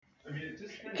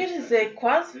Quer dizer,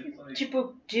 quase,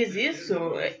 tipo, diz isso.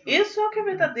 Isso é o que é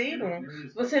verdadeiro.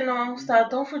 Você não está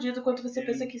tão fodido quanto você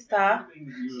pensa que está.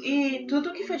 E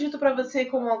tudo que foi dito pra você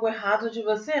como algo errado de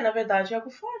você, na verdade, é algo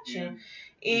forte.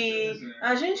 E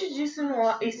a gente disse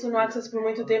isso no Access por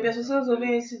muito tempo e as pessoas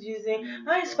ouvem isso e dizem,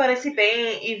 isso parece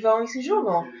bem, e vão e se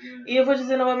julgam. E eu vou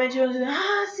dizer novamente, eu vou dizer,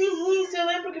 sim, isso, eu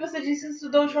lembro que você disse isso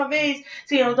da última vez.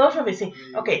 Sim, da última vez, sim.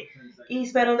 Ok. E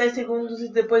esperam 10 segundos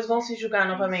e depois vão se julgar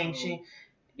novamente.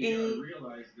 E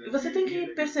você tem que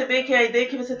perceber que a ideia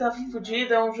que você tá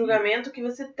fudido é um julgamento que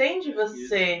você tem de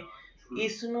você.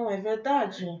 Isso não é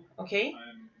verdade, ok?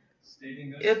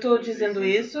 Eu tô dizendo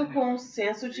isso com um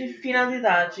senso de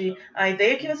finalidade. A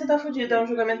ideia que você tá fudido é um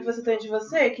julgamento que você tem de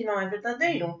você que não é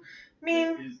verdadeiro.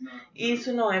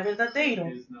 Isso não é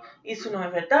verdadeiro. Isso não é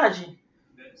verdade.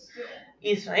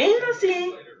 Isso ainda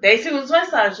assim, 10 segundos mais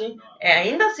tarde, é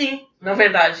ainda assim, não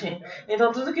verdade.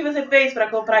 Então tudo que você fez para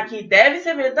comprar aqui deve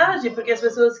ser verdade, porque as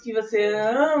pessoas que você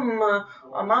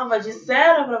amava,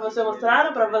 disseram para você,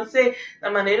 mostraram para você,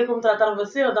 da maneira como trataram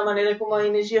você, ou da maneira como a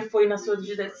energia foi na sua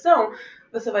direção,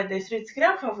 você vai destruir, se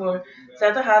criar, por favor.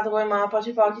 Certo, errado, bom, mal,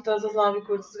 pode pau, todas as 9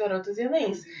 curtas, garotas e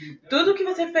anéis. Tudo que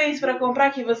você fez para comprar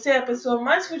que você é a pessoa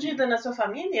mais fodida na sua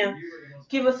família,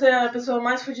 que você é a pessoa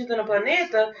mais fodida no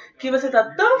planeta, que você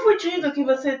tá tão fudido que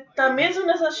você tá mesmo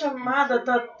nessa chamada,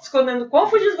 tá escondendo quão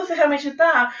fudido você realmente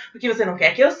tá, porque você não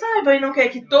quer que eu saiba e não quer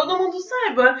que todo mundo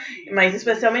saiba, mas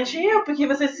especialmente eu, porque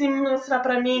você se mostrar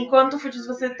pra mim quanto fudido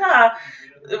você tá,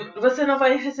 você não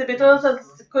vai receber todas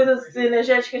as coisas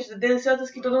energéticas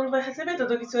deliciosas que todo mundo vai receber,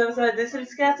 tudo que você vai descer,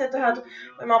 esquece, certo, errado,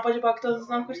 foi mal, pode pau, que todos os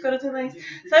nomes com os corações.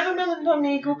 Saiba, meu lindo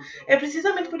amigo, é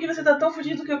precisamente porque você tá tão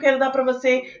fudido que eu quero dar pra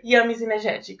você yames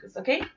energéticos, ok?